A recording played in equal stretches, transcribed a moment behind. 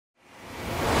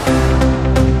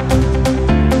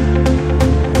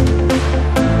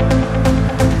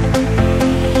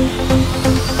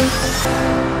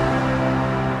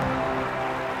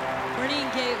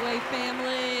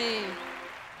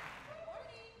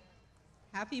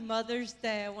Happy Mother's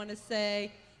Day, I want to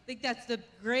say. I think that's the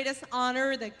greatest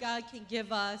honor that God can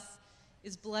give us,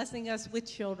 is blessing us with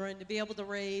children, to be able to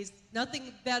raise.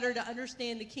 Nothing better to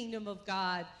understand the kingdom of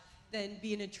God than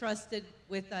being entrusted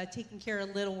with taking care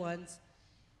of little ones.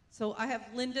 So I have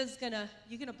Linda's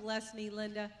you're gonna bless me,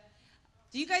 Linda.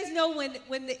 Do you guys know I'm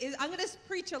gonna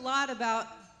preach a lot about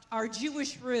our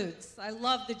Jewish roots. I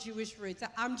love the Jewish roots.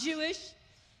 I'm Jewish,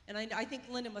 and I think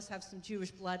Linda must have some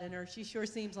Jewish blood in her. She sure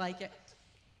seems like it.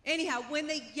 Anyhow, when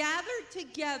they gathered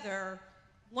together,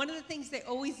 one of the things they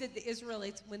always did, the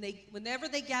Israelites, whenever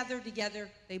they gathered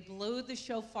together, they blew the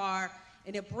shofar,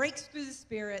 and it breaks through the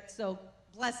spirit. So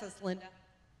bless us, Linda.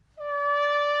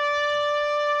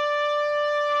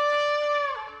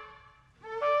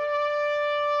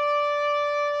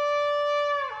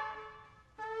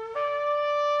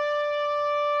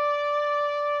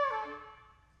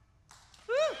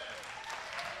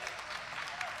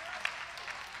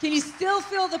 Can you still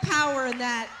feel the power in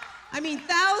that? I mean,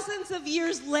 thousands of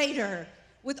years later,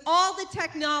 with all the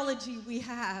technology we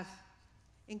have,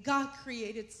 and God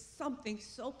created something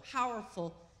so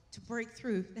powerful to break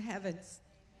through the heavens.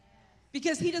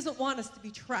 Because he doesn't want us to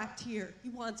be trapped here. He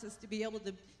wants us to be able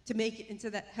to make it into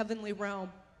that heavenly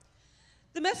realm.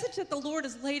 The message that the Lord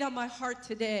has laid on my heart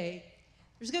today,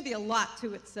 there's going to be a lot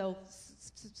to it, so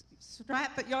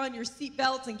strap on your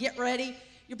seatbelts and get ready.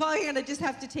 You're probably going to just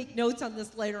have to take notes on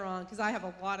this later on, because I have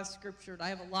a lot of scripture and I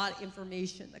have a lot of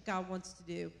information that God wants to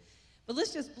do. But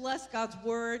let's just bless God's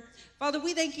word. Father,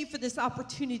 we thank you for this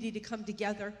opportunity to come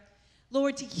together.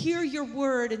 Lord, to hear your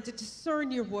word and to discern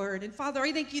your word. And Father,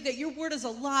 I thank you that your word is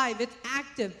alive, it's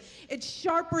active, it's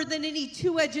sharper than any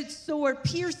two-edged sword,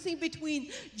 piercing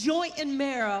between joint and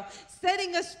marrow,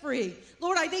 setting us free.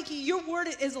 Lord, I thank you, your word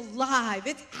is alive,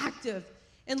 it's active.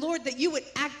 And Lord, that you would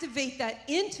activate that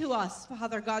into us,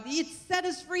 Father God, that you'd set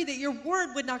us free, that your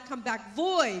word would not come back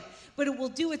void, but it will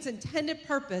do its intended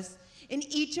purpose in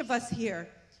each of us here.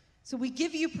 So we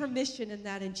give you permission in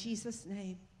that in Jesus'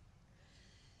 name.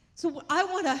 So I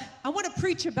want to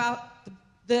preach about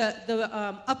the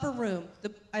upper room,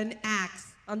 an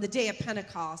Acts on the day of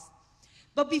Pentecost.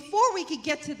 But before we could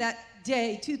get to that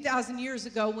day 2,000 years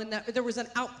ago when there was an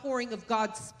outpouring of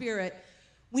God's Spirit,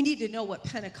 we need to know what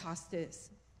Pentecost is.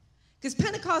 Because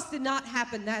Pentecost did not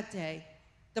happen that day.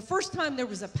 The first time there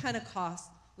was a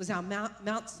Pentecost was on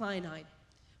Mount Sinai,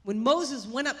 when Moses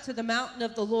went up to the mountain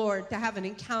of the Lord to have an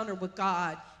encounter with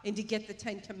God and to get the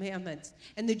 10 Commandments.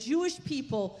 And the Jewish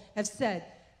people have said,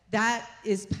 that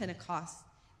is Pentecost.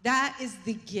 That is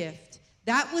the gift.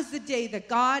 That was the day that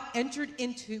God entered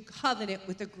into covenant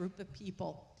with a group of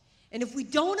people. And if we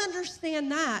don't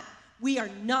understand that, we are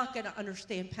not going to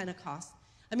understand Pentecost.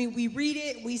 I mean, we read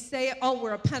it, we say, oh,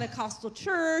 we're a Pentecostal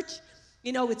church,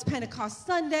 you know, it's Pentecost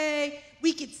Sunday.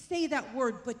 We could say that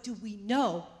word, but do we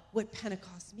know what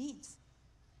Pentecost means?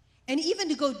 And even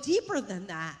to go deeper than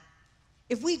that,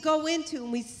 if we go into and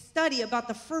we study about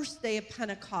the first day of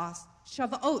Pentecost,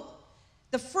 Shavuot,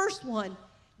 the first one,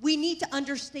 we need to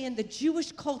understand the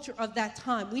Jewish culture of that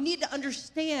time. We need to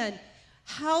understand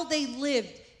how they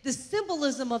lived, the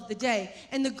symbolism of the day.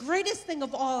 And the greatest thing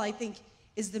of all, I think,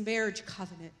 is the marriage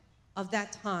covenant of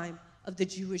that time of the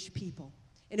Jewish people.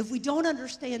 And if we don't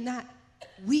understand that,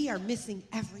 we are missing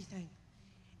everything.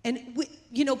 And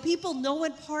people know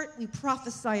in part, we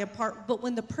prophesy in part, but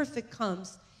when the perfect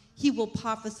comes, he will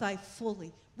prophesy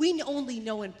fully. We only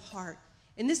know in part.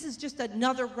 And this is just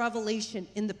another revelation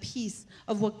in the piece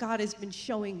of what God has been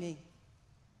showing me.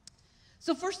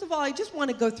 So first of all, I just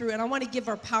want to go through, and I want to give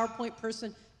our PowerPoint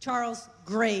person, Charles,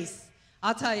 grace.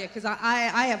 I'll tell you, because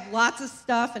I have lots of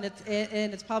stuff, and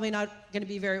it's probably not going to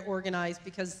be very organized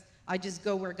because I just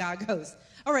go where God goes.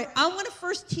 All right, I want to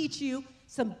first teach you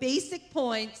some basic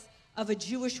points of a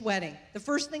Jewish wedding. The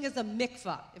first thing is a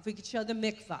mikvah, if we could show the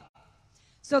mikvah.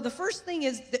 So the first thing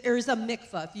is there is a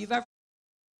mikvah. If you've ever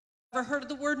heard of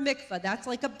the word mikvah, that's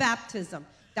like a baptism.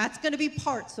 That's going to be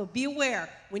part, so be aware.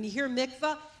 When you hear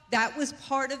mikvah, that was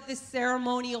part of the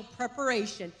ceremonial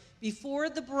preparation. Before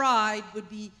the bride would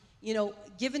be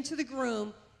given to the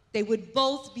groom, they would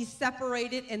both be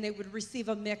separated and they would receive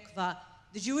a mikvah.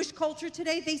 The Jewish culture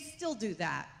today, they still do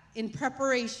that in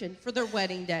preparation for their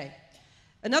wedding day.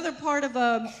 Another part of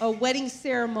a wedding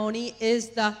ceremony is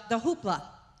the hoopla.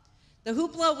 The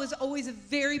hoopla was always a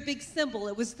very big symbol.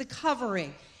 It was the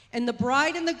covering. And the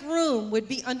bride and the groom would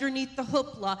be underneath the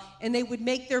hoopla, and they would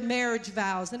make their marriage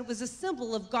vows. And it was a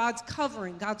symbol of God's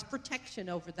covering, God's protection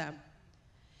over them.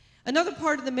 Another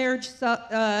part of the marriage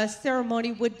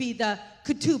ceremony would be the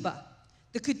ketubah.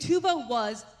 The ketubah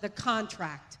was the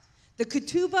contract. The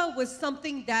ketubah was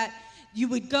something that you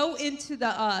would go into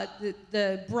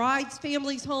the bride's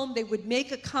family's home. They would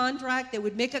make a contract. They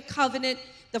would make a covenant.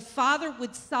 The father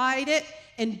would sign it,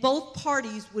 and both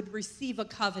parties would receive a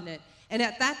covenant. And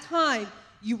at that time,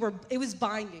 it was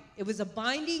binding. It was a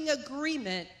binding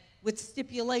agreement with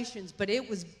stipulations, but it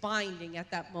was binding at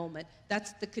that moment.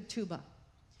 That's the ketubah.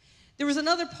 There was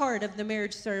another part of the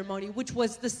marriage ceremony, which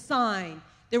was the sign.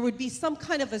 There would be some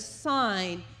kind of a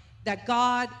sign that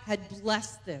God had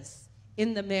blessed this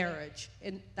in the marriage,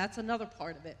 and that's another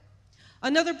part of it.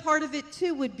 Another part of it,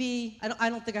 too, would be, I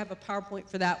don't think I have a PowerPoint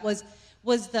for that, was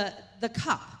the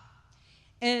cup.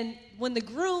 And when the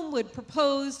groom would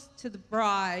propose to the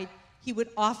bride, he would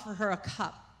offer her a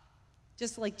cup,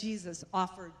 just like Jesus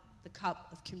offered the cup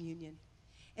of communion.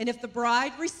 And if the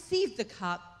bride received the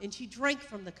cup and she drank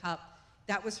from the cup,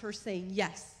 that was her saying,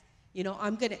 yes,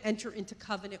 I'm going to enter into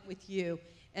covenant with you,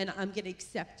 and I'm going to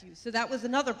accept you. So that was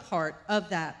another part of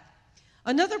that.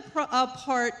 Another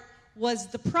part was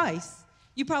the price.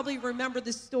 You probably remember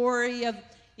the story of,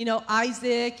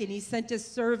 Isaac, and he sent his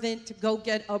servant to go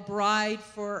get a bride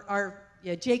for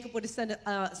Jacob would have sent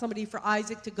somebody for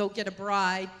Isaac to go get a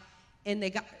bride, and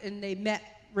they met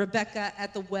Rebekah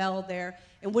at the well there.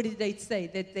 And what did they say?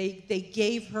 That they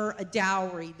gave her a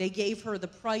dowry. They gave her the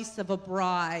price of a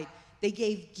bride. They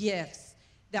gave gifts.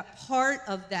 That part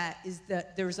of that is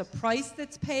that there's a price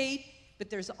that's paid, but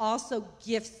there's also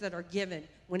gifts that are given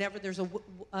whenever there's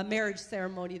a marriage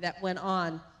ceremony that went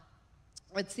on.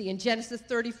 Let's see, in Genesis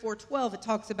 34:12, it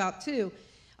talks about, too,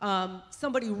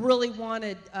 somebody really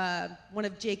wanted one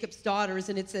of Jacob's daughters,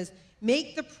 and it says,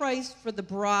 make the price for the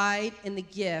bride and the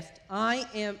gift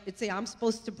I'm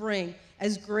supposed to bring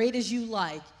as great as you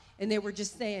like. And they were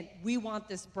just saying, we want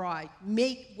this bride.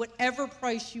 Make whatever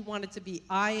price you want it to be.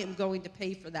 I am going to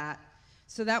pay for that.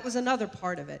 So that was another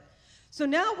part of it. So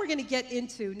now we're going to get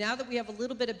into, now that we have a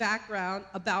little bit of background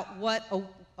about what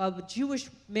a Jewish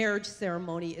marriage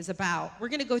ceremony is about, we're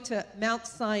going to go to Mount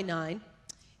Sinai,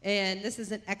 and this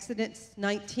is in Exodus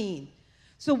 19.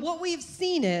 So what we've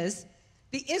seen is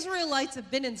the Israelites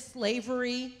have been in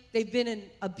slavery. They've been in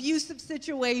abusive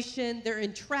situation. They're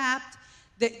entrapped.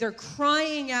 They're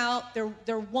crying out.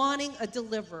 They're wanting a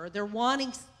deliverer. They're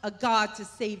wanting a God to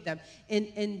save them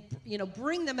and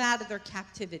bring them out of their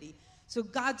captivity. So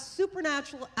God's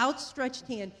supernatural outstretched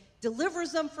hand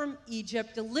delivers them from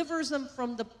Egypt, delivers them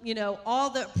from all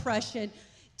the oppression,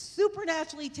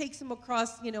 supernaturally takes them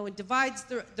across, and divides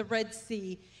the Red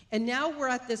Sea. And now we're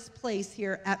at this place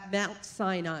here at Mount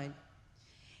Sinai.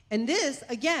 And this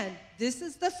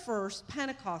is the first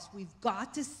Pentecost. We've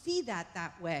got to see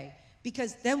that way,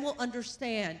 because then we'll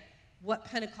understand what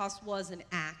Pentecost was in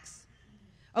Acts.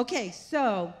 Okay,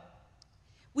 so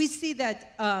we see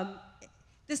that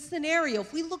the scenario,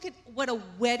 if we look at what a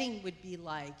wedding would be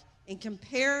like and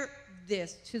compare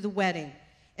this to the wedding,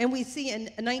 and we see in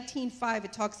 19:5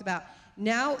 it talks about,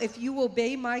 now if you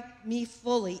obey me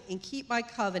fully and keep my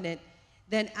covenant,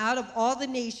 then out of all the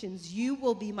nations you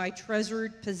will be my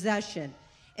treasured possession.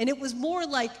 And it was more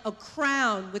like a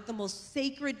crown with the most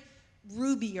sacred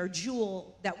ruby or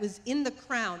jewel that was in the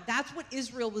crown. That's what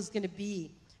Israel was going to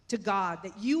be to God,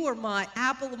 that you are my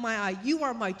apple of my eye. You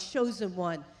are my chosen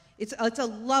one. It's a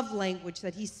love language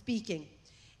that he's speaking.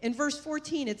 In verse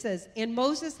 14 it says, and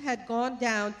Moses had gone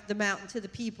down the mountain to the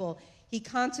people. He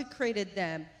consecrated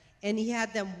them, and he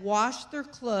had them wash their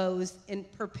clothes and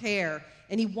prepare,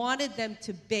 and he wanted them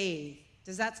to bathe.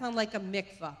 Does that sound like a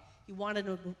mikvah? He wanted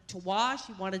them to wash.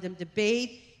 He wanted them to bathe,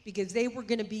 because they were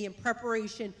going to be in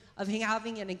preparation of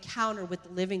having an encounter with the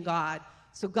living God.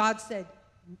 So God said,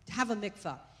 have a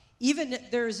mikvah. Even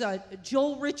there's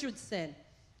Joel Richardson.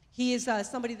 He is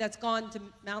somebody that's gone to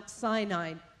Mount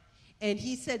Sinai, and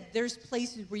he said there's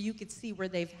places where you could see where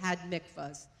they've had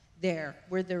mikvahs there,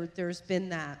 where there's been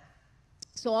that.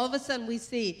 So all of a sudden we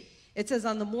see, it says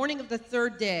on the morning of the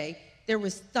third day, there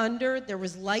was thunder, there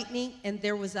was lightning, and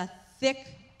there was a thick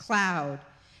cloud.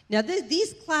 Now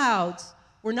these clouds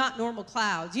were not normal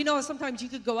clouds. Sometimes you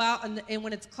could go out and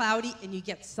when it's cloudy and you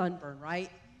get sunburn, right?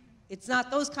 It's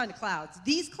not those kind of clouds.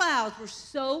 These clouds were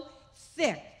so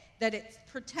thick that it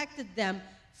protected them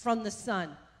from the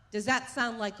sun. Does that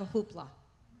sound like a hoopla?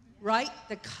 Right?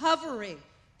 The covering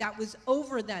that was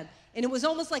over them. And it was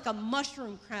almost like a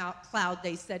mushroom cloud,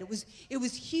 they said. It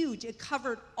was huge. It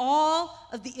covered all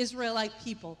of the Israelite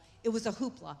people. It was a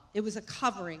hoopla. It was a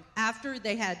covering after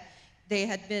they had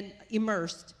been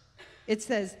immersed. It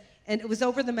says, and it was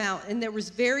over the mount, and there was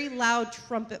very loud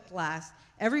trumpet blast.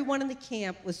 Everyone in the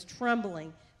camp was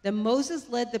trembling. Then Moses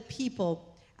led the people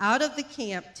out of the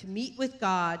camp to meet with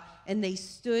God, and they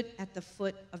stood at the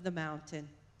foot of the mountain.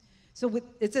 So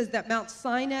it says that Mount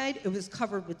Sinai, it was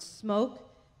covered with smoke,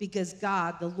 because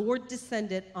God, the Lord,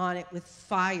 descended on it with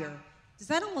fire. Does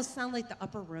that almost sound like the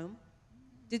upper room?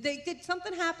 Did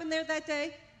something happen there that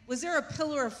day? Was there a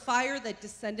pillar of fire that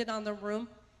descended on the room?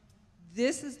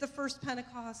 This is the first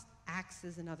Pentecost. Acts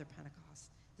is another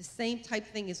Pentecost. The same type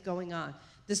thing is going on.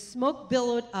 The smoke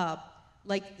billowed up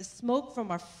like the smoke from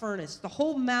a furnace. The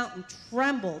whole mountain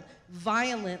trembled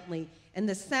violently, and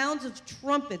the sounds of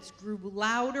trumpets grew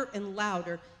louder and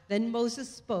louder. Then Moses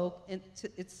spoke, and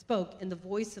the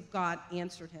voice of God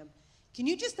answered him. Can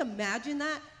you just imagine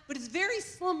that? But it's very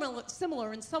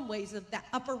similar in some ways of that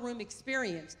upper room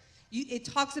experience. It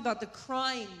talks about the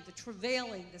crying, the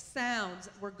travailing, the sounds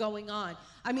that were going on.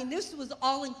 I mean, this was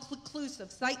all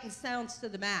inclusive, sight and sounds to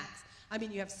the max. I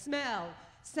mean, you have smell,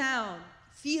 sound,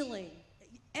 feeling,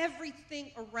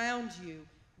 everything around you.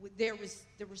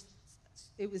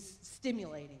 It was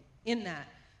stimulating in that.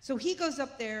 So he goes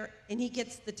up there and he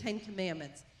gets the 10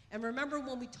 Commandments. And remember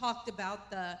when we talked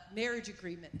about the marriage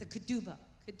agreement, the ketubah.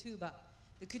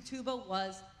 The ketubah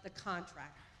was the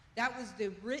contract. That was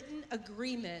the written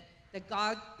agreement that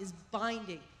God is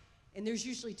binding. And there's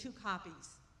usually 2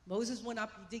 copies. Moses went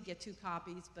up, he did get 2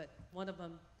 copies, but one of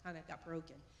them kind of got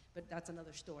broken. But that's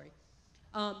another story.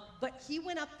 But he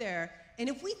went up there, and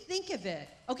if we think of it,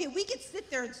 okay, we could sit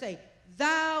there and say,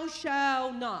 thou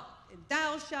shalt not, and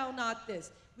thou shalt not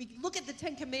this. We look at the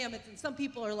 10 Commandments, and some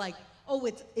people are like, oh,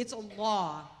 it's a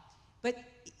law. But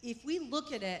if we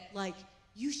look at it like,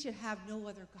 you should have no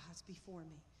other gods before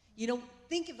me. You know,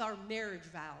 think of our marriage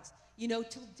vows. You know,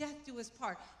 till death do us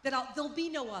part. That there'll be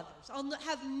no others. I'll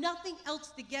have nothing else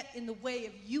to get in the way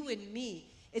of you and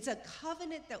me. It's a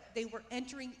covenant that they were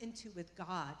entering into with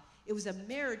God. It was a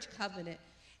marriage covenant.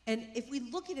 And if we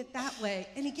look at it that way,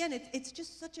 and again, it's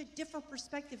just such a different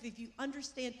perspective if you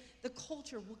understand the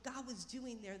culture, what God was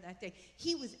doing there that day.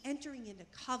 He was entering into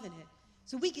covenant.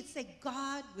 So we could say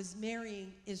God was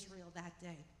marrying Israel that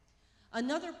day.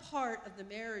 Another part of the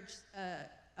marriage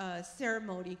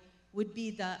ceremony would be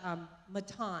the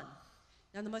matan.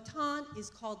 Now, the matan is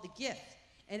called the gift.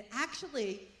 And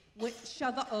actually, with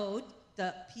Shavuot,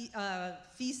 the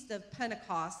Feast of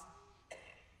Pentecost,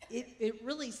 it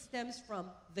really stems from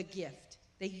the gift.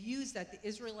 They use that, the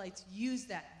Israelites use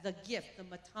that, the gift, the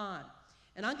matan.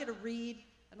 And I'm going to read,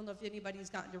 I don't know if anybody's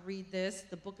gotten to read this,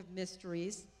 the Book of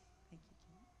Mysteries. Thank you,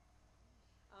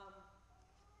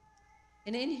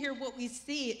 Kim. And in here what we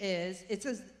see is, it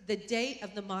says the day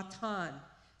of the matan.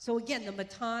 So again, the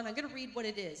matan, I'm going to read what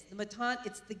it is. The matan,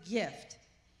 it's the gift.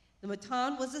 The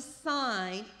matan was a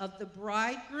sign of the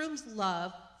bridegroom's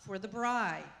love for the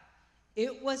bride.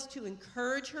 It was to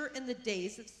encourage her in the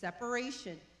days of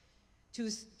separation, to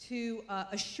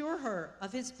assure her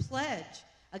of his pledge,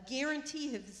 a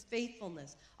guarantee of his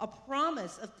faithfulness, a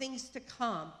promise of things to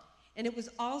come. And it was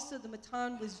also, the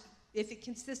matan was, if it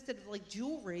consisted of like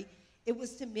jewelry, it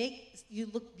was to make you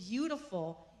look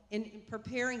beautiful in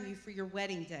preparing you for your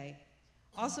wedding day.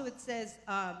 Also, it says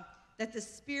that the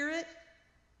Spirit,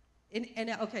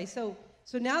 okay, so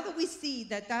now that we see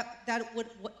that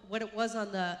what it was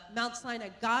on the Mount Sinai,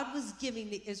 God was giving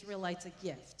the Israelites a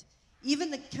gift. Even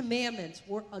the commandments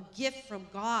were a gift from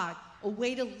God, a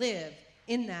way to live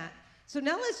in that. So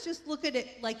now let's just look at it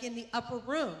like in the upper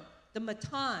room, the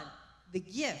matan, the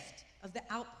gift of the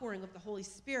outpouring of the Holy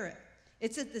Spirit.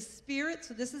 It says the Spirit,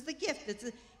 so this is the gift.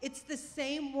 It's the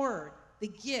same word, the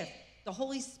gift. The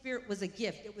Holy Spirit was a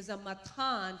gift. It was a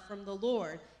matan from the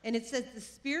Lord. And it says the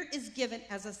Spirit is given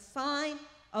as a sign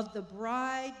of the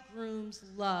bridegroom's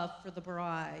love for the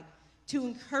bride, to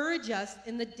encourage us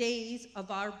in the days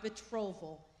of our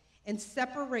betrothal and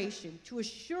separation, to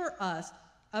assure us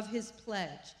of his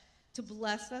pledge, to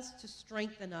bless us, to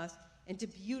strengthen us, and to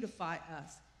beautify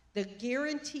us, the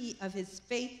guarantee of his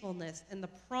faithfulness and the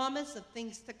promise of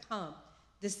things to come.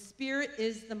 The Spirit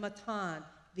is the matan,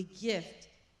 the gift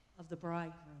of the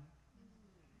bridegroom.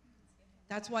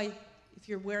 That's why if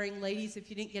you're wearing, ladies, if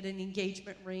you didn't get an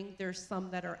engagement ring, there's some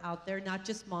that are out there, not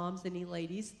just moms, any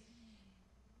ladies.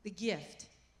 The gift.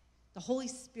 The Holy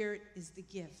Spirit is the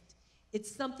gift.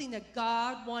 It's something that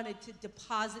God wanted to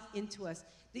deposit into us.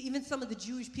 Even some of the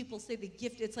Jewish people say the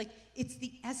gift, it's like, it's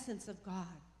the essence of God.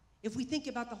 If we think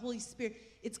about the Holy Spirit,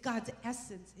 it's God's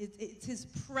essence. It's his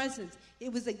presence.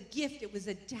 It was a gift. It was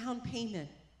a down payment.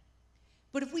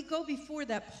 But if we go before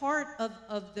that, part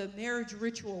of the marriage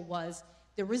ritual was,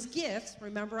 there was gifts,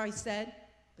 remember I said,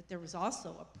 but there was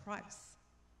also a price.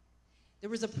 There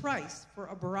was a price for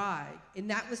a bride, and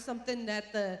that was something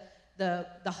that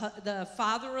the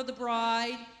father of the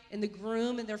bride and the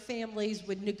groom and their families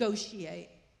would negotiate.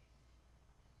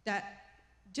 That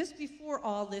just before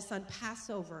all this on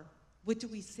Passover, what do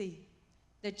we see?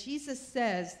 That Jesus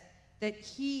says that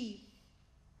he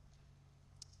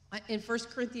In 1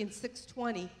 Corinthians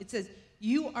 6:20, it says,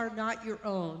 you are not your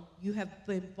own. You have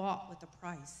been bought with a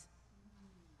price.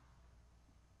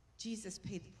 Jesus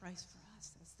paid the price for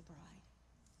us as the bride,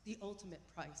 the ultimate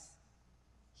price.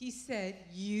 He said,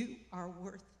 you are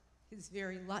worth his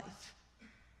very life.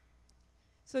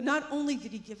 So not only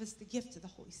did he give us the gift of the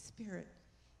Holy Spirit,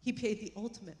 he paid the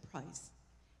ultimate price.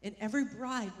 And every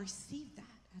bride received that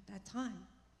at that time.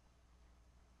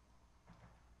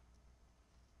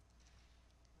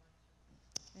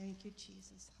 Thank you,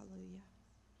 Jesus. Hallelujah.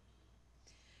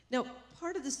 Now,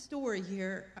 part of the story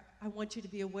here I want you to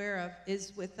be aware of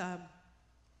is with,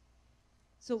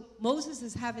 so Moses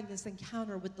is having this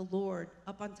encounter with the Lord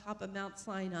up on top of Mount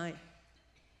Sinai.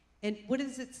 And what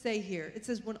does it say here? It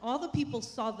says, when all the people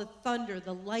saw the thunder,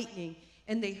 the lightning,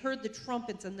 and they heard the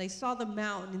trumpets, and they saw the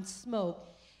mountain in smoke,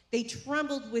 they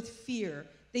trembled with fear.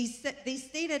 They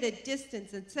stayed at a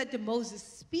distance and said to Moses,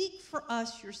 speak for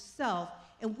us yourself,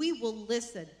 and we will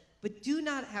listen. But do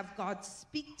not have God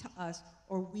speak to us,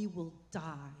 or we will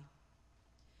die.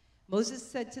 Moses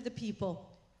said to the people,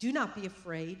 do not be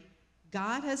afraid.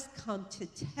 God has come to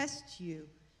test you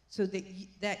so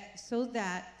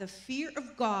that the fear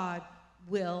of God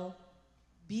will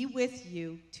be with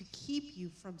you to keep you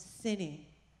from sinning.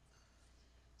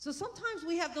 So sometimes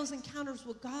we have those encounters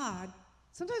with God.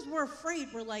 Sometimes we're afraid.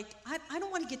 We're like, I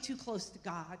don't want to get too close to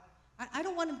God. I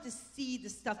don't want him to see the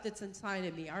stuff that's inside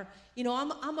of me. Or,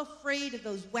 I'm afraid of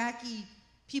those wacky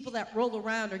people that roll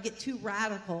around or get too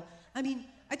radical. I mean,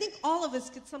 I think all of us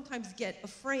could sometimes get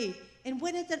afraid. And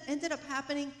what ended up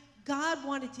happening, God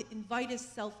wanted to invite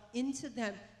himself into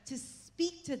them to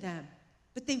speak to them.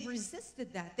 But they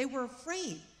resisted that. They were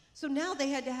afraid. So now they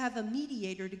had to have a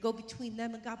mediator to go between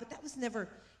them and God. But that was never,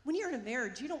 when you're in a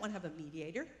marriage, you don't want to have a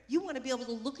mediator. You want to be able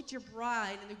to look at your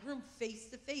bride and the groom face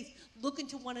to face, look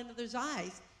into one another's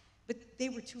eyes. But they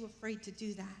were too afraid to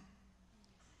do that.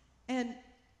 And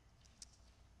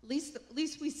at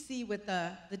least we see with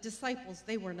the disciples,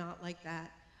 they were not like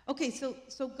that. Okay,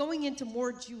 so going into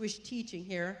more Jewish teaching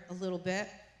here a little bit.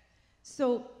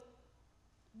 So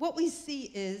what we see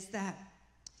is that,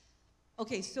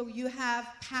 okay, so you have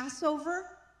Passover,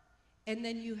 and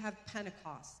then you have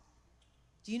Pentecost.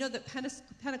 Do you know that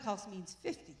Pentecost means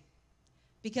 50?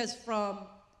 Because from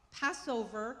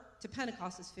Passover to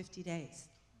Pentecost is 50 days.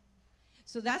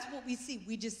 So that's what we see.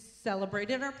 We just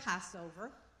celebrated our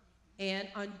Passover, and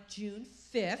on June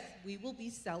 5th, we will be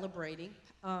celebrating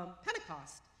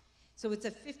Pentecost. So it's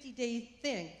a 50-day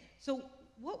thing. So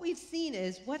what we've seen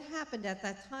is what happened at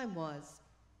that time was,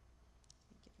 let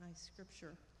me get my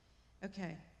scripture.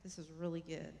 Okay, this is really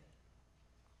good.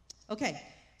 Okay,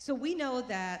 so we know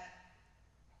that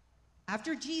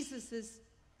after he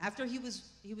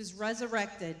was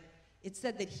resurrected, it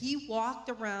said that he walked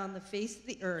around the face of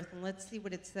the earth, and let's see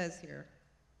what it says here.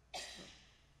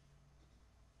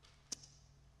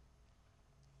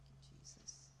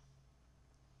 Jesus.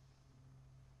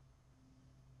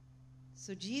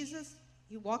 So Jesus,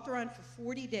 he walked around for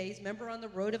 40 days. Remember on the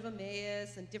road of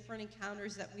Emmaus and different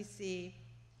encounters that we see.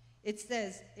 It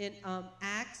says in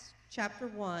Acts chapter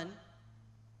 1,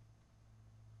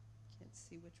 can't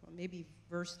see which one, maybe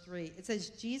verse 3. It says,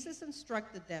 Jesus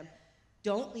instructed them,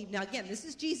 don't leave. Now again, this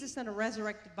is Jesus in a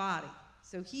resurrected body.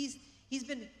 So he's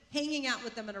been hanging out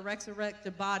with them in a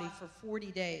resurrected body for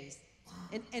 40 days.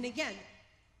 And again,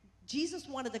 Jesus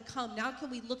wanted to come. Now can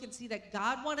we look and see that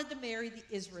God wanted to marry the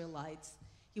Israelites.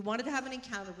 He wanted to have an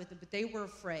encounter with them, but they were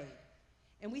afraid.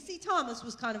 And we see Thomas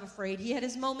was kind of afraid. He had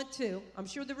his moment too. I'm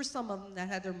sure there were some of them that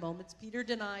had their moments. Peter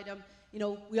denied him.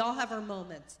 We all have our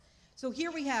moments. So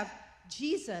here we have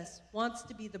Jesus wants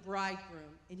to be the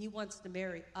bridegroom, and he wants to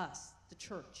marry us, the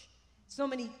church. So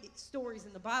many stories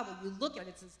in the Bible, you look at it,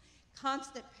 it's this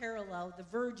constant parallel, the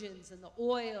virgins and the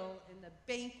oil and the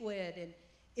banquet, and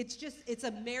it's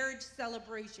a marriage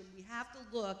celebration. We have to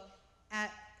look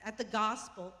at the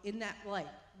gospel in that light.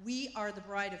 We are the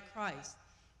bride of Christ.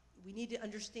 We need to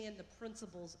understand the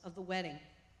principles of the wedding.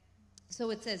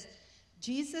 So it says,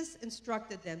 Jesus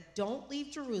instructed them, don't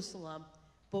leave Jerusalem,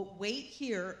 but wait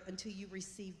here until you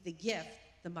receive the gift,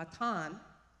 the matan,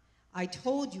 I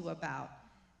told you about,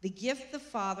 the gift the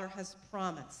Father has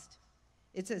promised.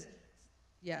 It says,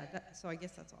 yeah, so I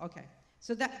guess that's okay.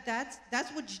 So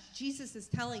that's what Jesus is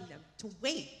telling them, to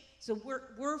wait. So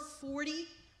we're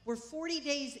 40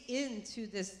 days into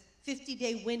this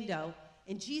 50-day window,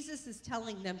 and Jesus is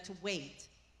telling them to wait.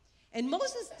 And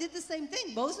Moses did the same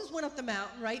thing. Moses went up the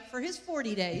mountain, right, for his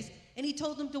 40 days, and he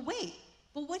told them to wait.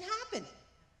 But what happened?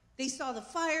 They saw the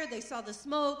fire, they saw the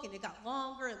smoke, and it got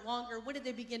longer and longer. What did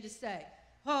they begin to say?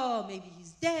 Oh, maybe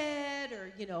he's dead,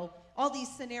 or, all these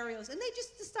scenarios. And they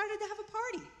just started to have a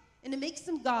party. and to make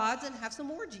some gods and have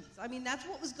some orgies. I mean, that's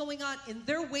what was going on in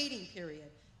their waiting period.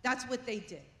 That's what they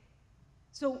did.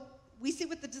 So we see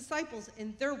with the disciples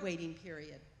in their waiting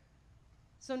period.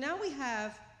 So now we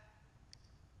have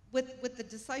what the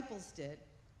disciples did.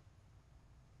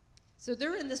 So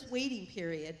they're in this waiting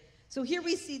period. So here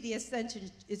we see the ascension.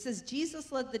 It says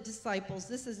Jesus led the disciples.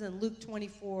 This is in Luke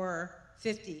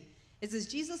 24:50. It says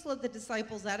Jesus led the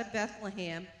disciples out of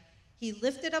Bethlehem. He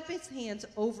lifted up his hands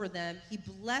over them. He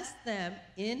blessed them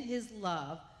in his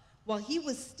love. While he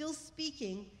was still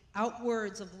speaking out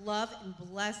words of love and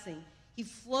blessing, he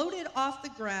floated off the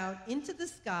ground into the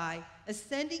sky,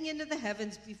 ascending into the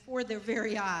heavens before their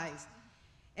very eyes.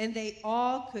 And they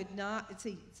all could not,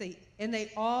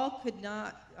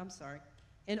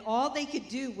 and all they could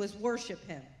do was worship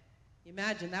him.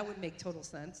 Imagine, that would make total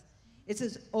sense. It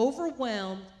says,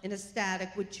 overwhelmed and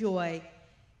ecstatic with joy,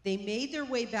 they made their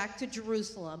way back to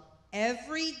Jerusalem.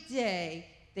 Every day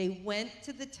they went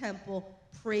to the temple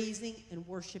praising and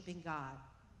worshiping God.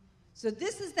 So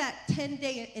this is that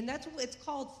 10-day, and that's what it's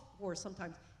called for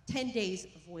sometimes, 10 days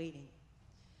of waiting.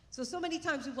 So many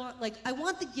times we want, like, I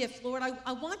want the gift, Lord.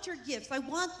 I want your gifts. I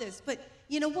want this. But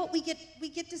you know what? We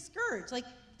get discouraged. Like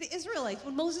the Israelites,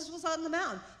 when Moses was on the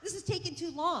mountain, this is taking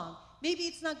too long. Maybe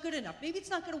it's not good enough. Maybe it's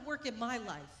not going to work in my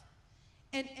life.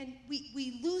 And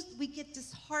we get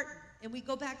disheartened, and we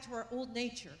go back to our old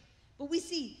nature. But we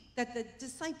see that the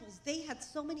disciples, they had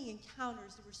so many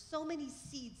encounters. There were so many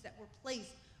seeds that were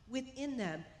placed within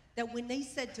them that when they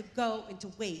said to go and to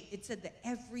wait, it said that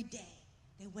every day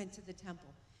they went to the temple.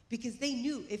 Because they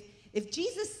knew if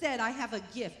Jesus said, I have a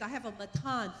gift, I have a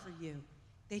matan for you,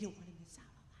 they didn't want to miss out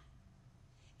on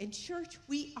that. In church,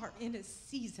 we are in a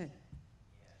season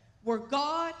where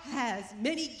God has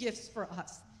many gifts for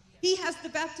us. He has the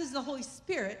baptism of the Holy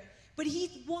Spirit, but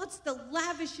he wants to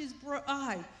lavish his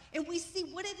bride. And we see,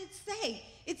 what did it say?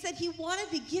 It said he wanted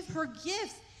to give her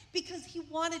gifts because he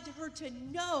wanted her to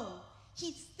know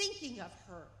he's thinking of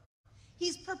her.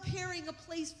 He's preparing a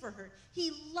place for her.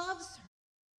 He loves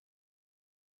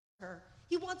her.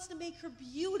 He wants to make her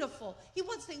beautiful. He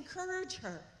wants to encourage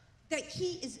her that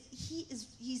he's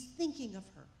thinking of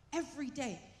her every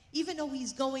day. Even though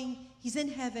he's in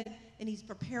heaven and he's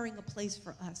preparing a place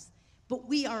for us. But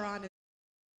we are on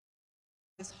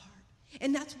his heart.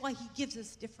 And that's why he gives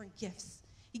us different gifts.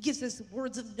 He gives us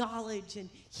words of knowledge and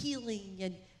healing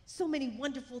and so many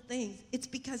wonderful things. It's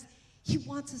because he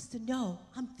wants us to know,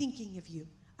 I'm thinking of you.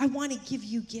 I want to give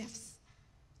you gifts.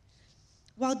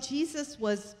 While Jesus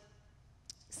was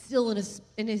still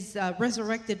in his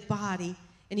resurrected body,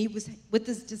 and he was with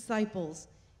his disciples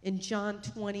in John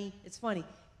 20, it's funny,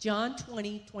 John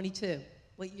 20:22.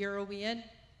 What year are we in?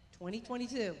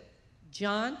 2022.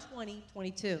 John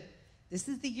 20:22. This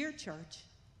is the year, church.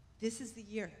 This is the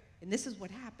year. And this is what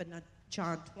happened on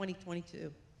John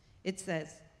 20:22. It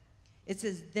says,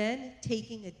 then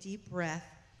taking a deep breath,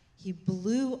 he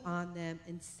blew on them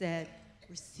and said,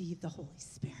 receive the Holy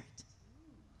Spirit.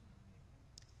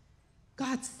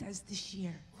 God says this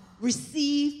year,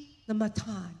 receive the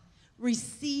matan,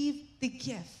 receive the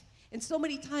gift. And so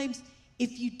many times,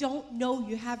 if you don't know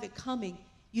you have it coming,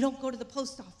 you don't go to the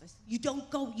post office. You don't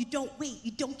go, you don't wait,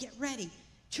 you don't get ready.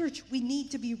 Church, we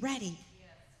need to be ready.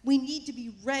 We need to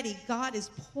be ready. God is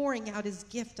pouring out his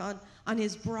gift on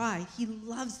his bride. He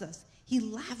loves us. He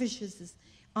lavishes this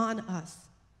on us.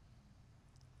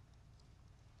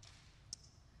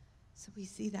 So we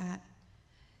see that.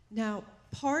 Now,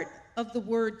 part of the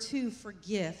word, too, for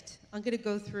gift, I'm going to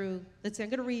go through, I'm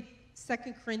going to read 2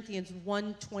 Corinthians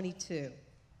 1:22.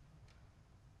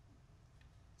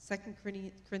 2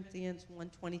 Corinthians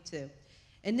 1:22.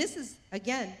 And this is,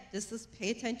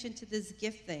 pay attention to this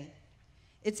gift thing.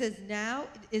 It says, now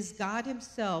it is God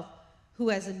himself who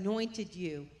has anointed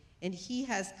you, and he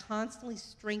has constantly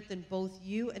strengthened both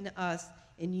you and us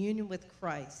in union with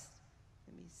Christ.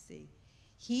 Let me see.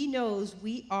 He knows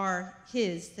we are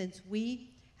his, since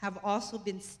we have also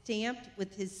been stamped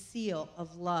with his seal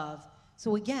of love.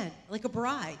 So again, like a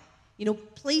bride,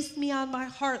 place me on my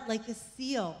heart like a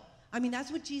seal. I mean,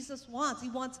 that's what Jesus wants. He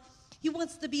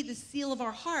wants to be the seal of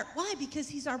our heart. Why? Because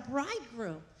he's our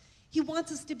bridegroom. He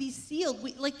wants us to be sealed.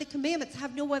 Like the commandments,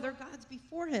 have no other gods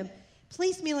before him.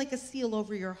 Place me like a seal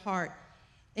over your heart.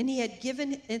 And he had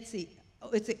given,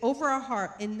 it's over our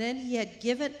heart, and then he had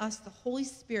given us the Holy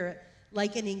Spirit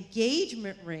like an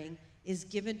engagement ring is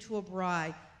given to a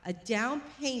bride, a down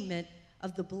payment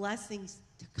of the blessings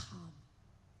to come.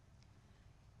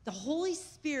 The Holy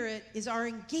Spirit is our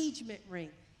engagement ring.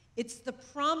 It's the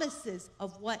promises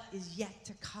of what is yet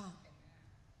to come.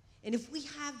 And if we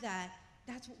have that,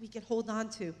 that's what we can hold on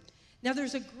to. Now,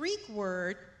 there's a Greek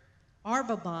word,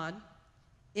 arbabon,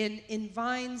 In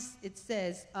Vines, it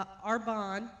says,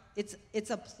 Arbon, it's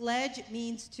a pledge. It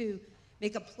means to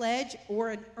make a pledge or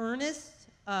an earnest,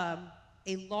 a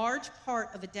large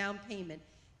part of a down payment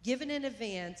given in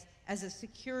advance as a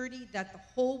security that the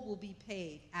whole will be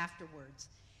paid afterwards.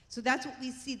 So that's what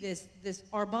we see, this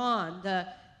Arbon,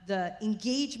 the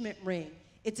engagement ring.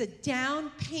 It's a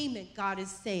down payment, God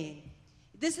is saying.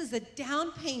 This is a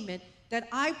down payment that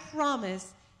I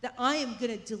promise that I am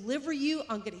going to deliver you,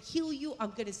 I'm going to heal you,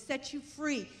 I'm going to set you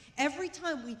free. Every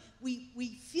time we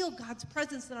feel God's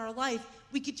presence in our life,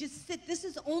 we could just sit. This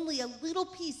is only a little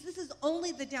piece. This is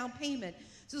only the down payment.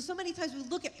 So many times we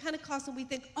look at Pentecost and we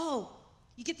think, oh,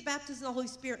 you get the baptism of the Holy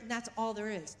Spirit and that's all there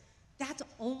is. That's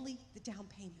only the down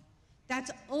payment.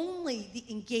 That's only the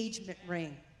engagement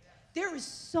ring. There is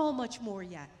so much more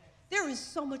yet. There is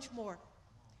so much more.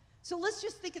 So let's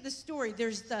just think of the story.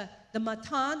 There's the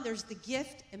matan, there's the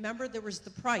gift. And remember, there was the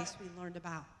price we learned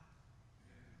about.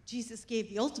 Jesus gave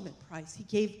the ultimate price. He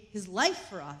gave his life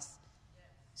for us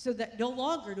so that no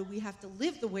longer do we have to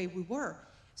live the way we were.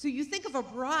 So you think of a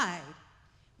bride,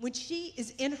 when she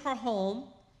is in her home,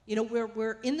 you know,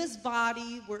 we're in this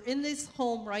body, we're in this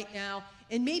home right now,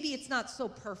 and maybe it's not so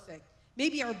perfect.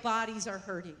 Maybe our bodies are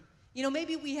hurting. You know,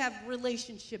 maybe we have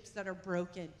relationships that are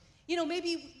broken. You know,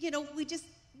 maybe, you know, we just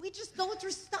going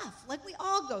through stuff like we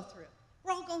all go through.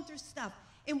 We're all going through stuff.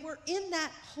 And we're in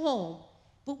that home,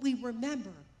 but we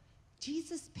remember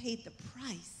Jesus paid the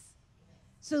price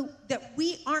so that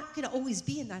we aren't going to always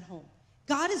be in that home.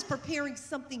 God is preparing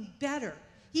something better.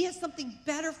 He has something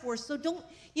better for us. So don't,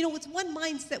 you know, it's one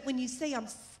mindset when you say, I'm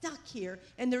stuck here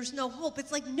and there's no hope.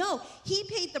 It's like, no, he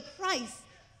paid the price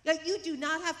that you do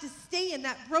not have to stay in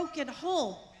that broken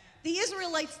home. The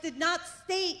Israelites did not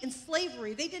stay in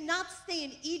slavery. They did not stay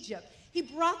in Egypt. He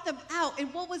brought them out.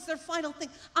 And what was their final thing?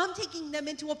 I'm taking them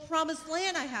into a promised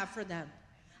land I have for them.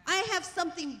 I have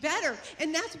something better.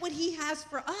 And that's what he has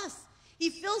for us. He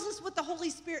fills us with the Holy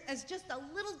Spirit as just a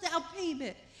little down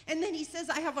payment. And then he says,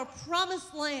 I have a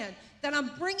promised land that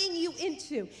I'm bringing you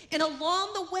into. And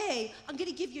along the way, I'm going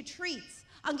to give you treats.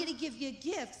 I'm going to give you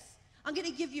gifts. I'm going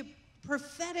to give you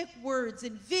prophetic words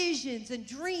and visions and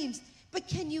dreams. But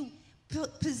can you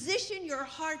position your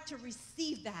heart to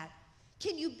receive that?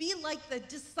 Can you be like the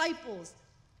disciples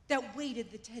that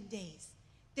waited the 10 days?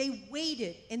 They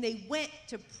waited and they went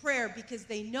to prayer because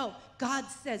they know God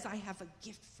says, I have a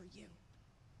gift for you.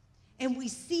 And we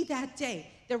see that day,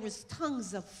 there was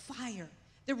tongues of fire.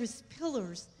 There was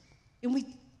pillars. And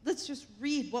let's just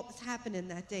read what was happening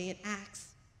that day in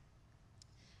Acts.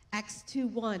 Acts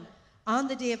 2:1. On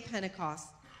the day of Pentecost,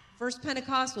 first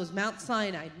Pentecost was Mount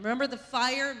Sinai. Remember the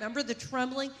fire? Remember the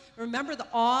trembling? Remember the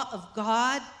awe of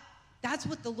God? That's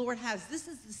what the Lord has. This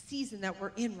is the season that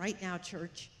we're in right now,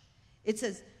 church. It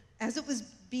says, as it was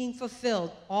being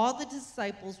fulfilled, all the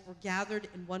disciples were gathered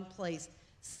in one place.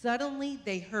 Suddenly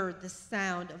they heard the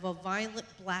sound of a violent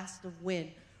blast of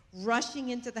wind rushing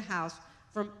into the house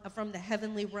from the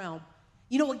heavenly realm.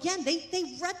 You know, again,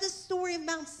 they read the story of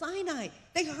Mount Sinai.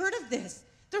 They heard of this.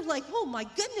 They're like, oh my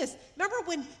goodness. Remember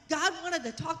when God wanted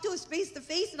to talk to us face to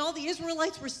face and all the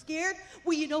Israelites were scared?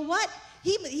 Well, you know what?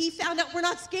 He found out we're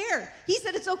not scared. He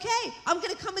said, it's okay. I'm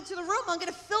going to come into the room. I'm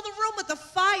going to fill the room with the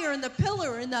fire and the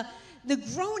pillar and the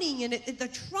groaning and the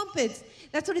trumpets.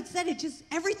 That's what it said. It just,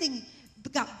 everything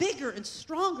got bigger and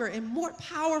stronger and more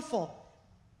powerful.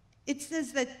 It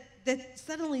says that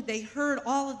suddenly they heard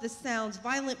all of the sounds,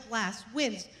 violent blasts,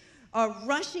 winds,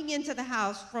 rushing into the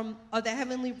house from the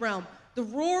heavenly realm. The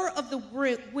roar of the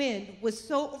wind was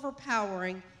so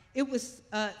overpowering, it was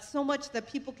so much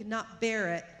that people could not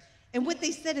bear it. And what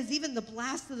they said is even the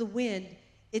blast of the wind,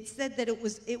 it said that it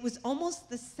was almost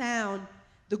the sound,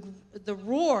 the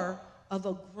roar of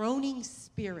a groaning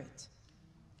spirit.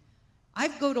 I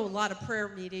go to a lot of prayer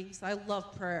meetings. I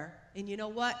love prayer. And you know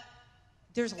what?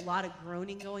 There's a lot of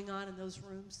groaning going on in those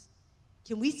rooms.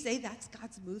 Can we say that's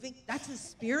God's moving? That's his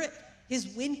spirit,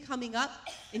 his wind coming up,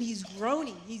 and he's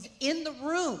groaning. He's in the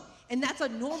room. And that's a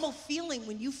normal feeling.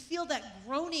 When you feel that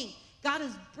groaning, God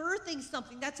is birthing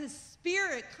something. That's his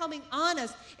spirit coming on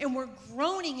us, and we're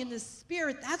groaning in the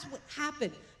spirit. That's what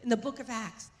happened in the book of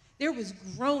Acts. There was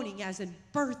groaning as in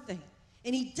birthing.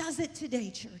 And he does it today,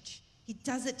 church. He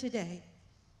does it today.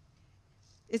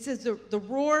 It says the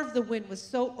roar of the wind was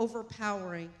so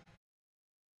overpowering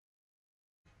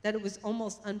that it was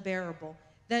almost unbearable.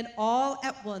 Then all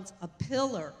at once a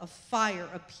pillar of fire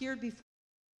appeared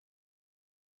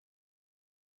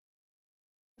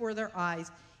before their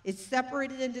eyes. It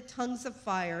separated into tongues of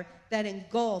fire that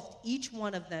engulfed each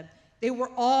one of them. They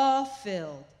were all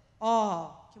filled.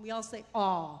 Awe. Can we all say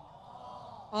awe?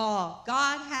 Awe.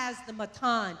 God has the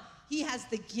matan. He has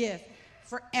the gift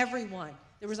for everyone.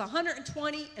 There was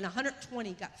 120, and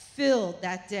 120 got filled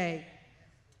that day.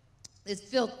 It's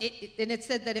filled, and it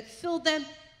said that it filled them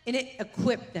and it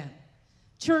equipped them.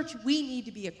 Church, we need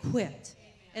to be equipped.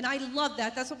 And I love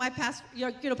that. That's what my pastor,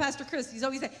 Pastor Chris, he's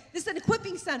always saying, this is an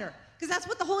equipping center, because that's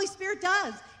what the Holy Spirit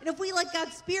does. And if we let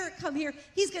God's Spirit come here,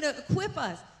 he's going to equip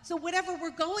us. So whatever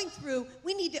we're going through,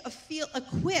 we need to feel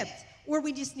equipped, or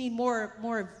we just need more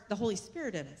of the Holy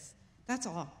Spirit in us. That's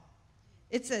all.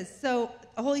 It says, so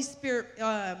the Holy Spirit,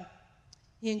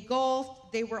 he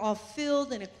engulfed, they were all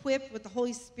filled and equipped with the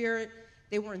Holy Spirit.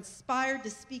 They were inspired to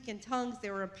speak in tongues. They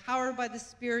were empowered by the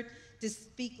Spirit to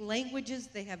speak languages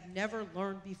they have never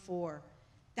learned before.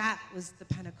 That was the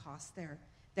Pentecost there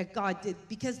that God did,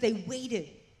 because they waited.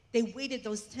 They waited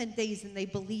those 10 days, and they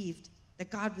believed that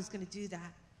God was going to do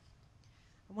that.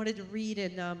 I wanted to read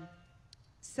in 2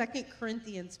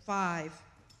 Corinthians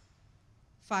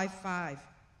 5:5,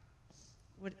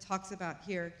 what it talks about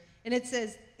here. And it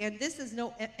says, and this is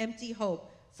no empty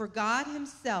hope, for God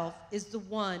himself is the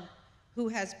one who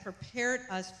has prepared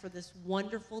us for this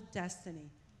wonderful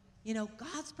destiny. You know,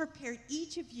 God's prepared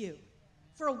each of you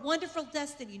for a wonderful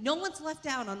destiny. No one's left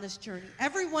out on this journey.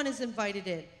 Everyone is invited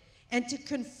in. And to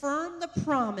confirm the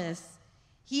promise,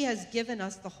 he has given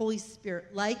us the Holy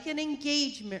Spirit like an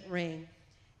engagement ring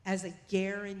as a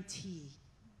guarantee.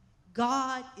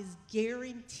 God is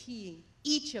guaranteeing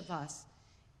each of us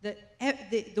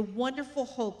the wonderful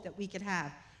hope that we could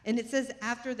have. And it says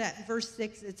after that, verse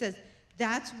 6, it says,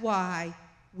 that's why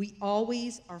we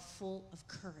always are full of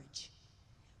courage.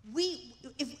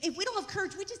 If we don't have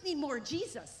courage, we just need more of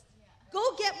Jesus. Go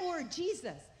get more of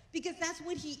Jesus, because that's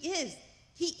what he is.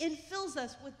 He infills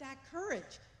us with that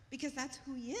courage, because that's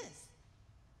who he is.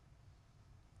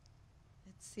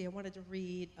 Let's see, I wanted to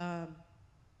read,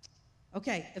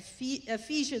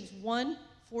 Ephesians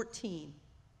 1:14.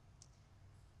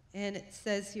 And it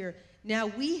says here, now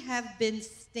we have been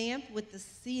stamped with the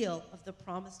seal of the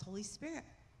promised Holy Spirit.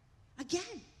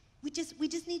 Again, we just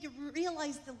need to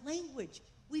realize the language.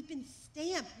 We've been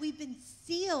stamped. We've been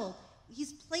sealed.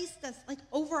 He's placed us like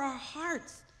over our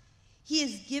hearts. He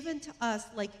is given to us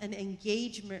like an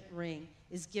engagement ring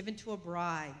is given to a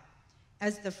bride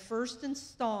as the first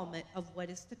installment of what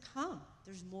is to come.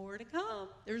 There's more to come.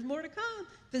 There's more to come.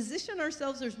 Position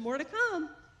ourselves. There's more to come.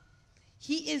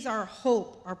 He is our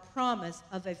hope, our promise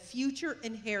of a future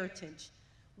inheritance,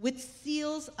 which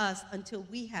seals us until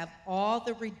we have all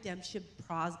the redemption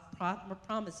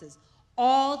promises.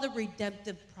 All the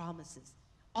redemptive promises.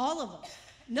 All of them.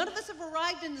 None of us have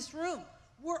arrived in this room.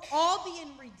 We're all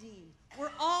being redeemed.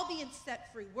 We're all being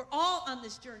set free. We're all on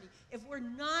this journey. If we're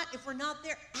not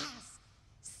there, ask,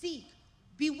 seek,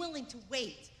 be willing to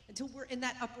wait until we're in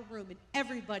that upper room and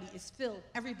everybody is filled,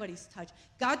 everybody's touched.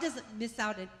 God doesn't miss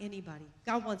out on anybody.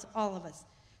 God wants all of us.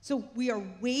 So we are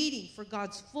waiting for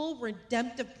God's full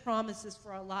redemptive promises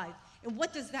for our life. And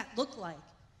what does that look like?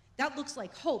 That looks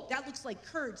like hope. That looks like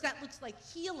courage. That looks like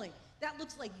healing. That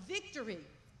looks like victory.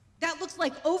 That looks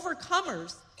like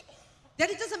overcomers. That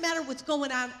it doesn't matter what's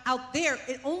going on out there.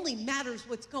 It only matters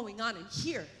what's going on in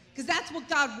here. Because that's what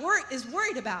God is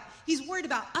worried about. He's worried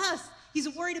about us. He's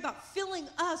worried about filling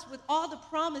us with all the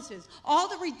promises, all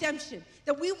the redemption,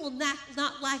 that we will not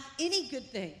lack any good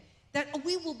thing, that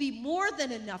we will be more than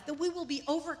enough, that we will be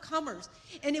overcomers.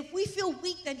 And if we feel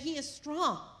weak, then he is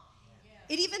strong.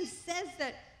 It even says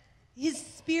that his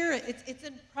spirit, it's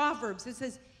in Proverbs, it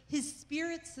says, his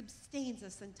spirit sustains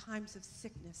us in times of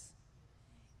sickness.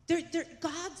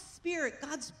 God's spirit,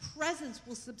 God's presence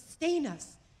will sustain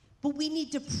us, but we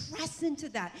need to press into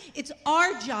that. It's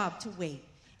our job to wait.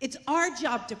 It's our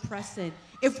job to press in.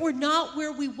 If we're not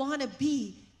where we want to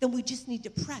be, then we just need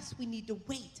to press. We need to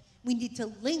wait. We need to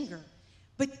linger.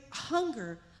 But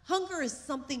hunger is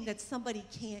something that somebody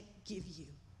can't give you.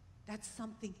 That's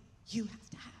something you have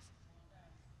to have.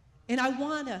 And I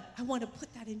want to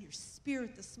put that in your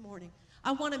spirit this morning.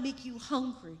 I want to make you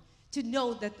hungry to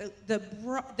know that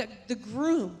the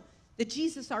groom, that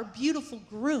Jesus, our beautiful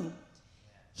groom,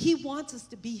 he wants us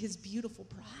to be his beautiful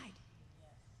bride.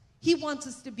 He wants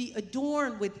us to be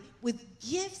adorned with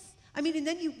gifts. I mean, and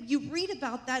then you read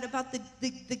about that, about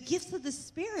the gifts of the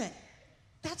Spirit.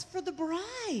 That's for the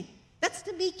bride. That's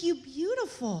to make you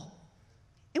beautiful.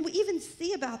 And we even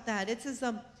see about that. It says,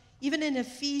 even in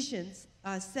Ephesians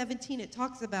 17, it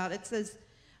talks about, it says,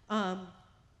 I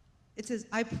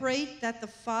pray that the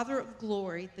Father of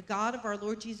glory, the God of our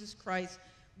Lord Jesus Christ,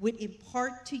 would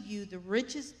impart to you the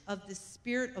riches of the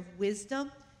spirit of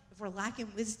wisdom. If we're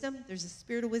lacking wisdom, there's a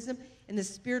spirit of wisdom and the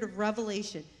spirit of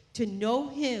revelation, to know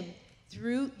him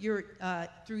through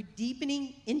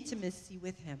deepening intimacy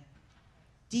with him.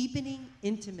 Deepening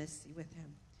intimacy with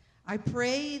him. I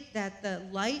pray that the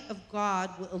light of God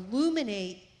will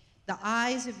illuminate the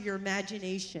eyes of your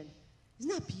imagination.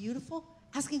 Isn't that beautiful?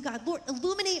 Asking God, Lord,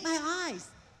 illuminate my eyes.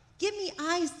 Give me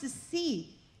eyes to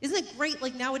see. Isn't it great?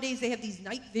 Like nowadays they have these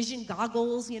night vision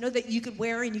goggles, that you could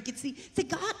wear and you could see. Say,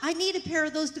 God, I need a pair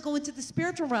of those to go into the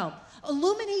spiritual realm.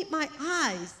 Illuminate my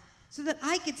eyes so that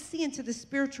I could see into the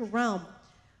spiritual realm.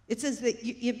 It says that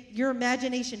your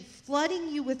imagination flooding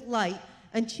you with light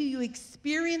until you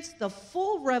experience the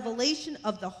full revelation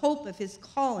of the hope of his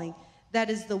calling, that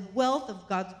is the wealth of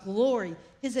God's glory,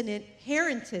 his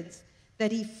inheritance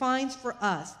that he finds for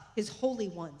us, his holy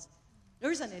ones.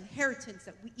 There's an inheritance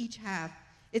that we each have.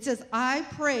 It says, I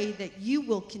pray that you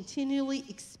will continually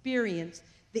experience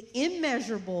the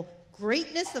immeasurable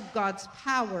greatness of God's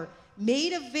power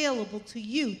made available to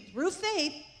you through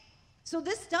faith. So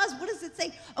this does, what does it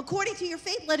say? According to your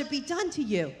faith, let it be done to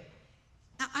you.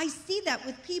 I see that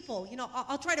with people.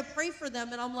 I'll try to pray for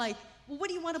them, and I'm like, well, what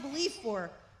do you want to believe for?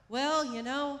 Well,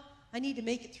 I need to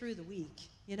make it through the week.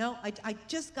 I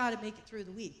just got to make it through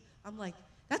the week. I'm like,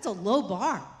 that's a low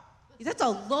bar. That's a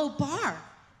low bar.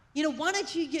 Why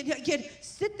don't you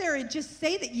sit there and just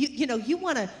say that you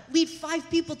want to lead 5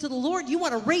 people to the Lord. You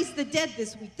want to raise the dead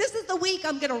this week. This is the week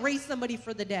I'm going to raise somebody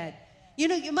for the dead.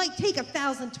 You might take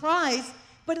 1,000 tries,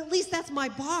 but at least that's my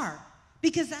bar,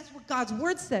 because that's what God's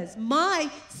word says. My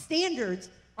standards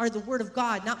are the word of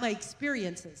God, not my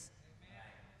experiences.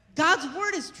 God's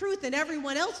word is truth, and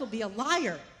everyone else will be a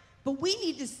liar. But we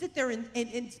need to sit there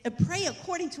and pray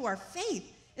according to our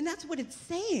faith, and that's what it's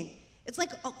saying. It's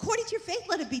like, according to your faith,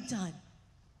 let it be done.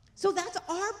 So that's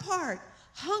our part.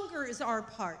 Hunger is our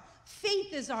part.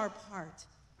 Faith is our part.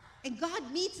 And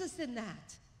God meets us in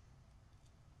that.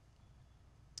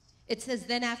 It says,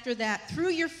 then after that, through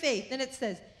your faith, then it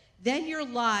says, then your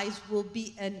lives will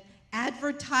be an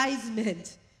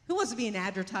advertisement. Who wants to be an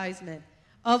advertisement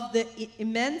of the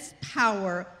immense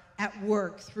power at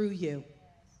work through you?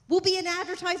 We'll be an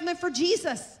advertisement for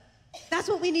Jesus. That's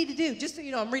what we need to do. Just so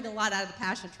you know, I'm reading a lot out of the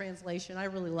Passion Translation. I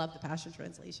really love the Passion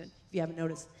Translation, if you haven't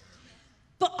noticed.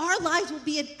 But our lives will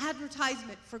be an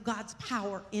advertisement for God's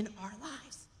power in our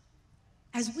lives.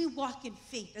 As we walk in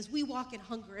faith, as we walk in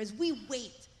hunger, as we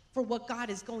wait for what God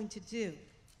is going to do.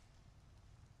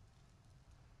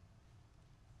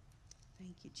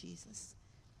 Thank you, Jesus.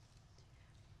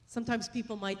 Sometimes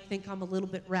people might think I'm a little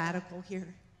bit radical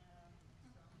here.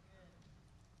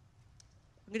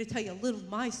 I'm going to tell you a little of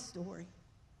my story.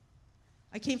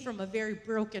 I came from a very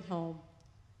broken home.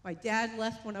 My dad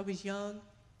left when I was young.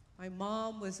 My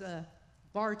mom was a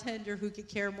bartender who could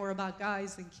care more about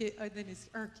guys than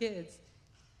her kids.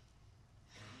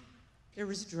 There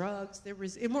was drugs. There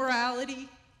was immorality.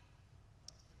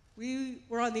 We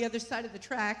were on the other side of the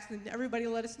tracks, and everybody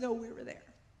let us know we were there.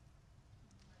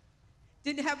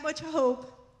 Didn't have much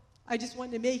hope. I just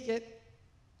wanted to make it.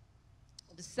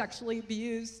 I was sexually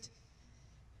abused.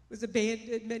 Was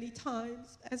abandoned many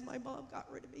times as my mom got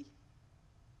rid of me.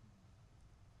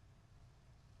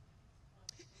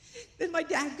 Then my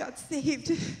dad got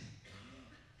saved,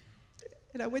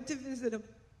 and I went to visit him.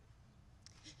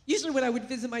 Usually when I would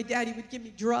visit my dad, he would give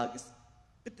me drugs,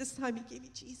 but this time he gave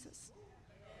me Jesus.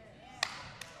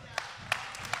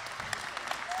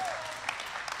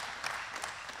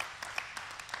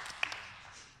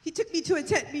 He took me to a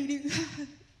tent meeting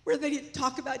where they didn't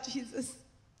talk about Jesus.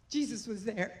 Jesus was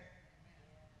there.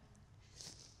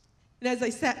 And as I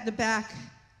sat in the back,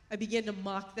 I began to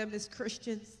mock them as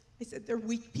Christians. I said, they're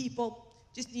weak people,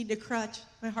 just need a crutch.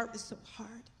 My heart was so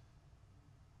hard.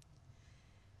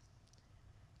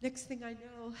 Next thing I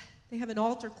know, they have an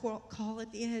altar call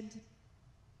at the end,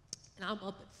 and I'm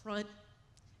up at front,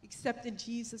 accepting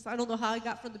Jesus. I don't know how I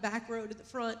got from the back row to the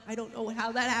front. I don't know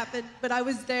how that happened, but I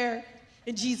was there,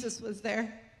 and Jesus was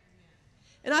there.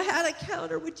 And I had a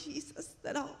encounter with Jesus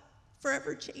that'll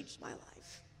forever change my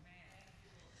life.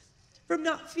 From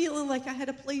not feeling like I had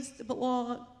a place to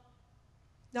belong,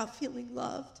 not feeling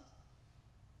loved,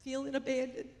 feeling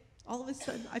abandoned, all of a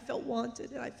sudden I felt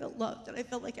wanted, and I felt loved, and I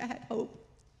felt like I had hope.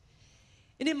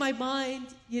 And in my mind,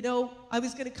 I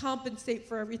was going to compensate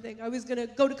for everything. I was going to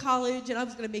go to college, and I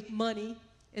was going to make money,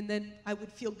 and then I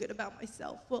would feel good about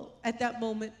myself. Well, at that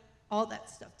moment, all that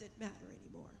stuff didn't matter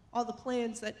anymore. All the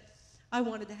plans that I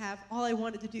wanted to have, all I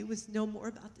wanted to do was know more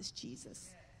about this Jesus.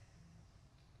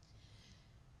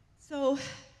 So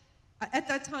at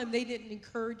that time, they didn't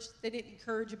encourage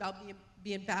about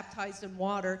being baptized in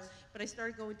water, but I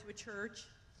started going to a church,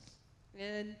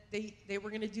 and they were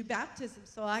going to do baptism.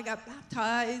 So I got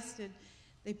baptized, and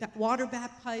they water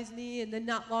baptized me, and then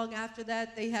not long after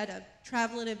that, they had a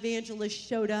traveling evangelist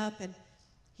showed up, and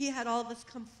he had all of us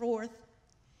come forth,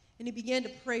 and he began to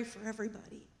pray for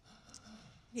everybody.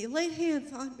 He laid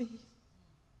hands on me.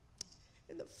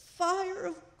 And the fire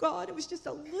of God, it was just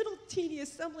a little teeny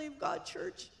Assembly of God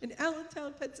church in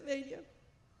Allentown, Pennsylvania.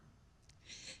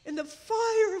 And the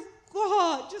fire of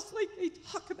God, just like they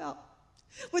talk about,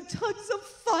 with tongues of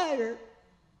fire,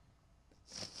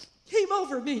 came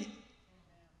over me.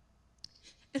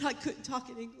 And I couldn't talk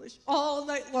in English all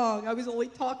night long. I was only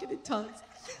talking in tongues.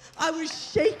 I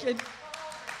was shaking.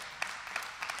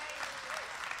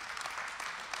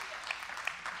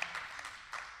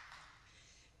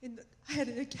 And I had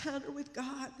an encounter with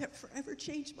God that forever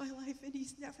changed my life, and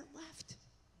he's never left.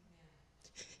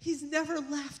 He's never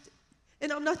left.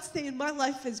 And I'm not saying my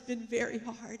life has been very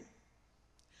hard.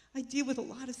 I deal with a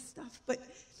lot of stuff, but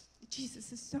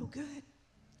Jesus is so good.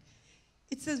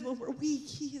 It says when we're weak,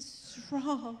 he is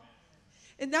strong.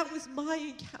 And that was my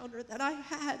encounter that I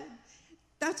had. And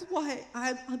that's why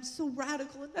I'm so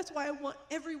radical, and that's why I want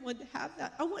everyone to have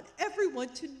that. I want everyone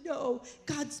to know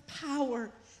God's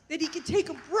power, that he can take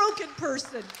a broken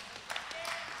person.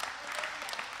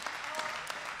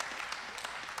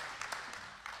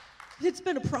 It's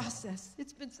been a process.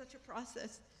 It's been such a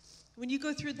process. When you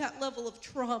go through that level of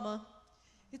trauma,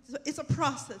 it's a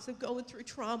process of going through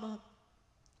trauma.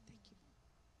 Thank you.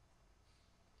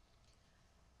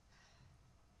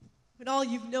 When all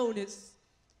you've known is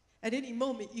at any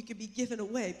moment you could be given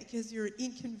away because you're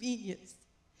inconvenienced.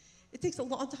 It takes a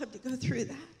long time to go through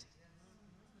that.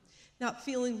 Not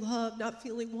feeling loved, not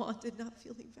feeling wanted, not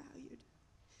feeling valued.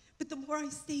 But the more I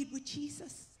stayed with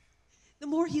Jesus, the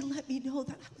more he let me know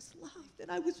that I was loved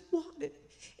and I was wanted.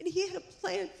 And he had a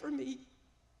plan for me.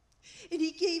 And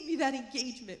he gave me that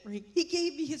engagement ring. He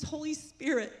gave me his Holy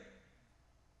Spirit.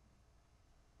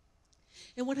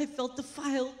 And when I felt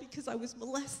defiled because I was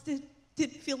molested,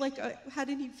 didn't feel like I had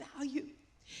any value,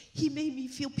 he made me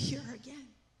feel pure again.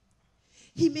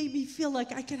 He made me feel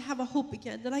like I could have a hope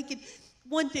again, that I could,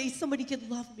 one day somebody could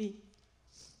love me.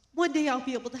 One day I'll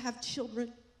be able to have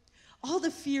children. All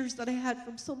the fears that I had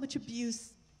from so much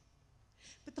abuse.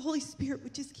 But the Holy Spirit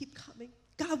would just keep coming.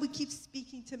 God would keep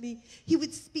speaking to me. He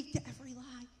would speak to every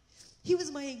lie. He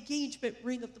was my engagement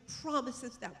ring of the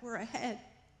promises that were ahead.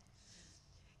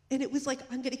 And it was like,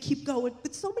 I'm going to keep going.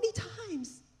 But so many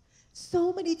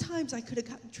times I could have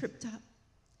gotten tripped up.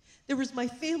 There was my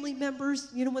family members,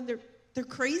 you know, when they're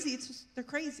crazy, it's just, they're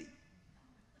crazy.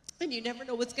 And you never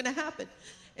know what's going to happen.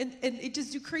 And it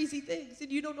just do crazy things,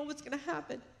 and you don't know what's going to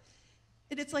happen.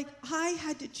 And it's like I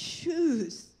had to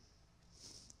choose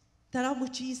that I'm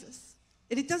with Jesus.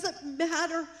 And it doesn't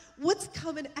matter what's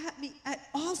coming at me at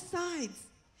all sides.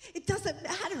 It doesn't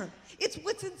matter. It's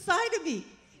what's inside of me.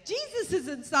 Jesus is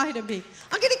inside of me.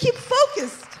 I'm going to keep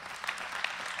focused.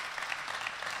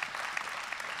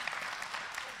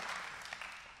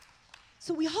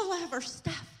 So we all have our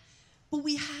stuff, but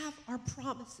we have our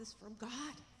promises from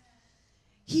God.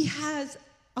 He has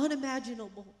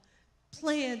unimaginable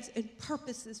plans and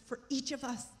purposes for each of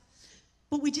us.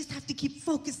 But we just have to keep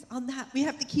focused on that. We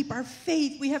have to keep our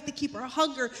faith. We have to keep our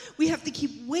hunger. We have to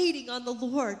keep waiting on the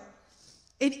Lord.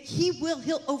 And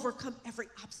he'll overcome every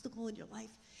obstacle in your life.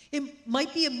 It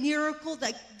might be a miracle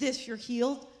like this, you're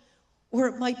healed. Or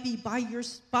it might be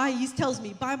he tells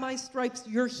me, by my stripes,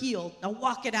 you're healed. Now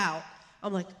walk it out.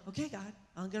 I'm like, okay, God,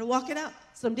 I'm going to walk it out.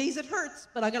 Some days it hurts,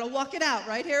 but I'm going to walk it out,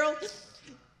 right, Harold?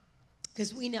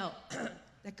 Because we know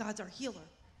that God's our healer.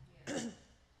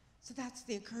 So that's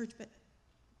the encouragement.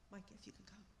 Mike, if you can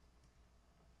come.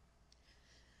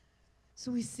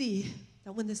 So we see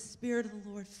that when the Spirit of the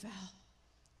Lord fell,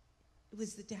 it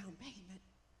was the down payment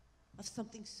of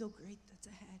something so great that's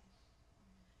ahead.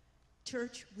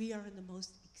 Church, we are in the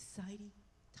most exciting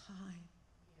time.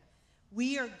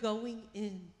 We are going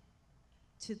in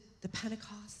to the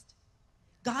Pentecost.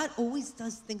 God always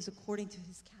does things according to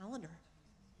his calendar.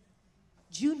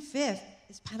 June 5th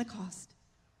is Pentecost.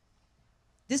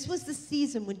 This was the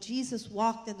season when Jesus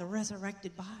walked in the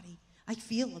resurrected body. I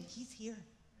feel him. He's here.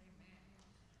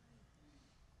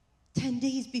 10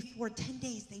 days before, 10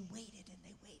 days, they waited and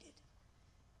they waited.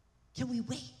 Can we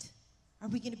wait? Are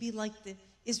we going to be like the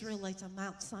Israelites on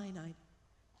Mount Sinai?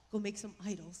 Go make some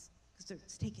idols because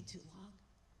it's taking too long.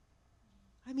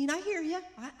 I mean, I hear you.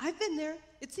 I've been there.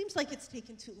 It seems like it's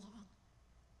taken too long.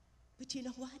 But you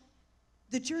know what?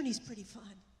 The journey's pretty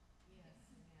fun.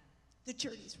 The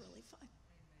journey's really fun.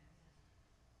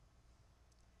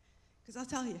 Because I'll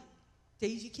tell you,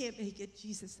 days you can't make it,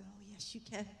 Jesus said, oh, yes, you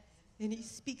can. And he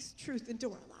speaks truth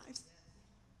into our lives.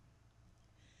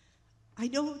 I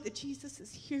know that Jesus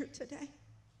is here today.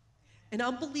 And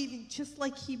I'm believing just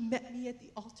like he met me at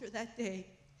the altar that day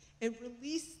and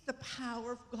released the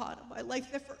power of God in my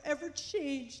life that forever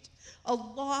changed a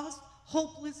lost,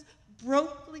 hopeless,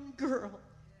 broken girl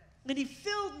And he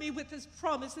filled me with his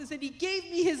promises, and he gave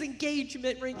me his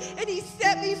engagement ring, and he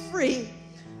set me free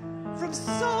from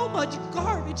so much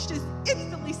garbage. Just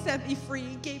instantly set me free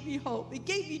and gave me hope. It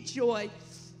gave me joy.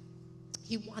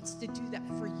 He wants to do that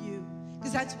for you,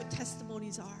 because that's what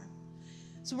testimonies are.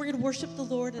 So we're going to worship the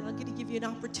Lord, and I'm going to give you an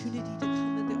opportunity to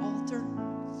come to the altar,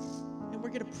 and we're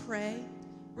going to pray.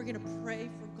 We're going to pray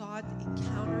for God to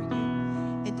encounter you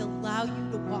and to allow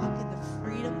you to walk in the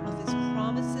freedom of his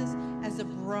promises as a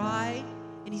bride,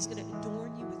 and he's going to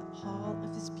adorn you with all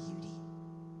of his beauty.